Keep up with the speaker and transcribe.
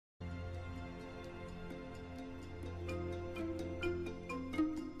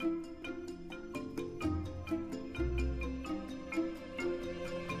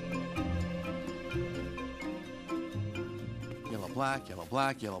black, yellow,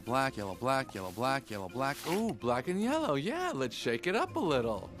 black, yellow, black, yellow, black, yellow, black, yellow, black. Ooh, black and yellow. Yeah, let's shake it up a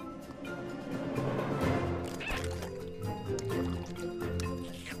little.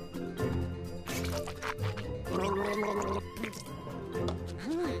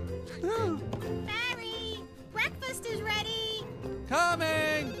 Barry, breakfast is ready.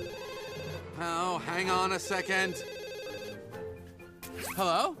 Coming! Oh, hang on a second.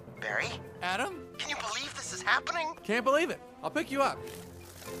 Hello? Barry? Adam? Can you believe this is happening? Can't believe it. I'll pick you up.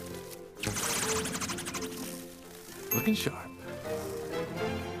 Looking sharp.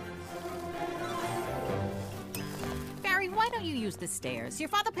 Barry, why don't you use the stairs? Your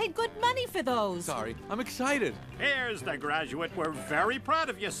father paid good money for those. Sorry, I'm excited. Here's the graduate. We're very proud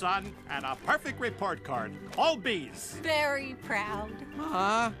of you, son. And a perfect report card. All B's. Very proud.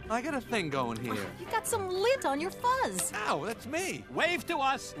 Ma, I got a thing going here. You got some lint on your fuzz. Ow, that's me. Wave to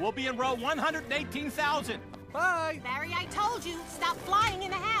us. We'll be in row 118,000. Bye. Barry, I told you, stop flying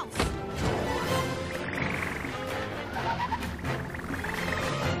in the house.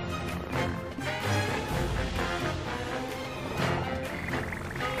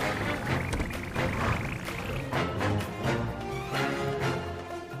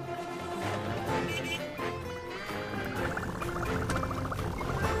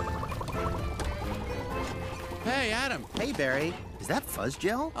 Hey, Adam. Hey, Barry. Is that fuzz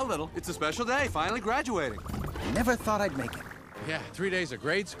gel? A little. It's a special day, finally graduating. Never thought I'd make it. Yeah, 3 days of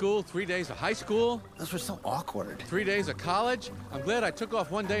grade school, 3 days of high school, Those were so awkward. 3 days of college. I'm glad I took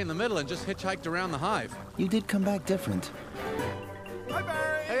off one day in the middle and just hitchhiked around the hive. You did come back different. Hi,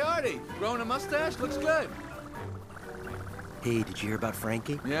 Barry. Hey, Artie. Growing a mustache? Looks good. Hey, did you hear about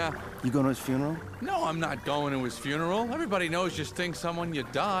Frankie? Yeah. You going to his funeral? No, I'm not going to his funeral. Everybody knows you sting someone, you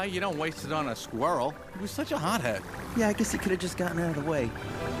die. You don't waste it on a squirrel. He was such a hothead. Yeah, I guess he could have just gotten out of the way.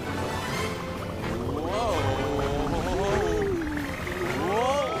 Whoa.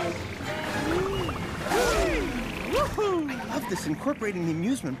 Whoa. I love this, incorporating the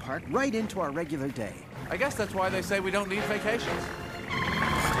amusement park right into our regular day. I guess that's why they say we don't need vacations.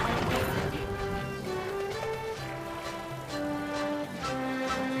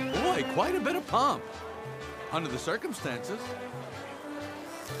 Boy, quite a bit of pomp. Under the circumstances.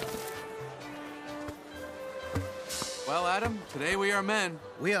 Well, Adam, today we are men.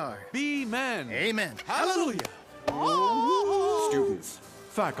 We are. Be men. Amen. Hallelujah. Students,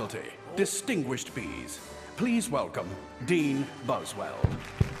 faculty, distinguished bees, please welcome Dean Buswell.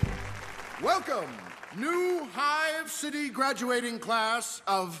 Welcome, new Hive City graduating class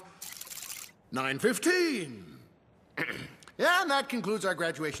of 915. Yeah, and that concludes our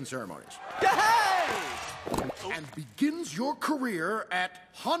graduation ceremonies. And begins your career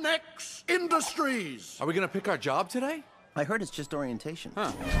at Honex Industries. Are we going to pick our job today? I heard it's just orientation.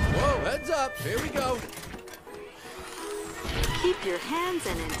 Huh. Whoa, heads up. Here we go. Keep your hands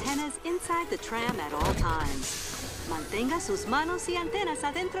and antennas inside the tram at all times. Mantenga sus manos y antenas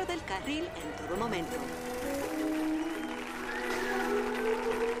adentro del carril en todo momento.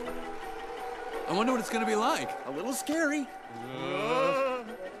 I wonder what it's going to be like. A little scary.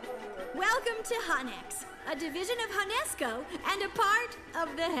 Welcome to Honex, a division of Honesco and a part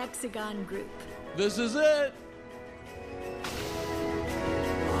of the Hexagon Group. This is it.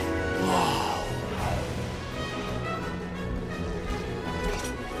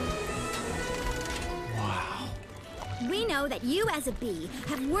 We know that you as a bee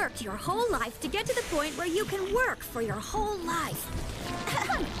have worked your whole life to get to the point where you can work for your whole life.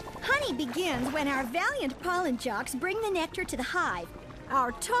 Honey begins when our valiant pollen jocks bring the nectar to the hive.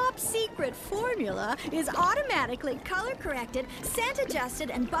 Our top secret formula is automatically color-corrected,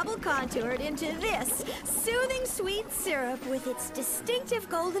 scent-adjusted, and bubble-contoured into this soothing sweet syrup with its distinctive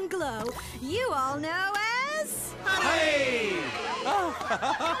golden glow you all know as... Hey!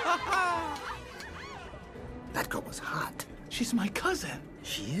 That girl was hot. She's my cousin.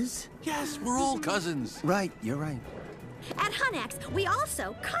 She is? Yes, we're all cousins. Right, you're right. At Honex, we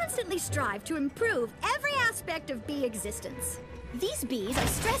also constantly strive to improve every aspect of bee existence. These bees are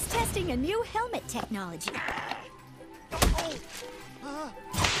stress testing a new helmet technology.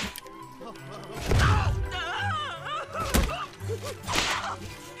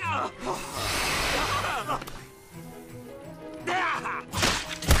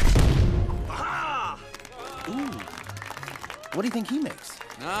 Ooh. What do you think he makes?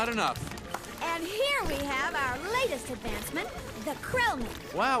 Not enough. And here we have our latest advancement, the Krellman.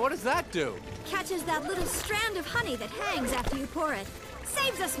 Wow, what does that do? Catches that little strand of honey that hangs after you pour it.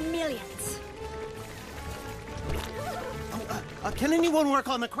 Saves us millions. Can anyone work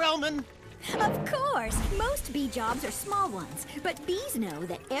on the Krellman? Of course, most bee jobs are small ones, but bees know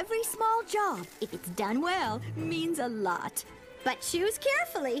that every small job, if it's done well, means a lot. But choose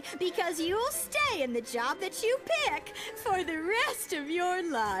carefully, because you'll stay in the job that you pick for the rest of your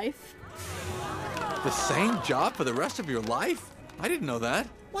life. The same job for the rest of your life? I didn't know that.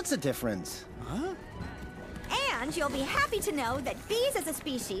 What's the difference? Huh? And you'll be happy to know that bees as a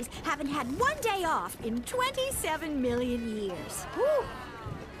species haven't had one day off in 27 million years. Whew.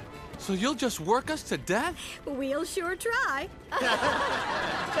 So you'll just work us to death? We'll sure try.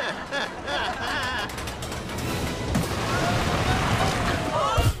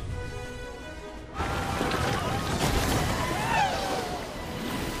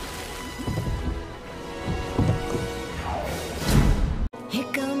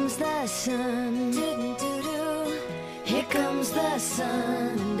 Here comes the sun, doo-doo-doo-doo. Here comes the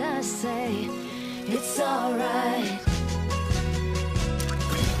sun, and I say, it's alright.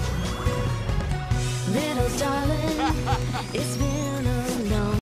 Little darling, it's been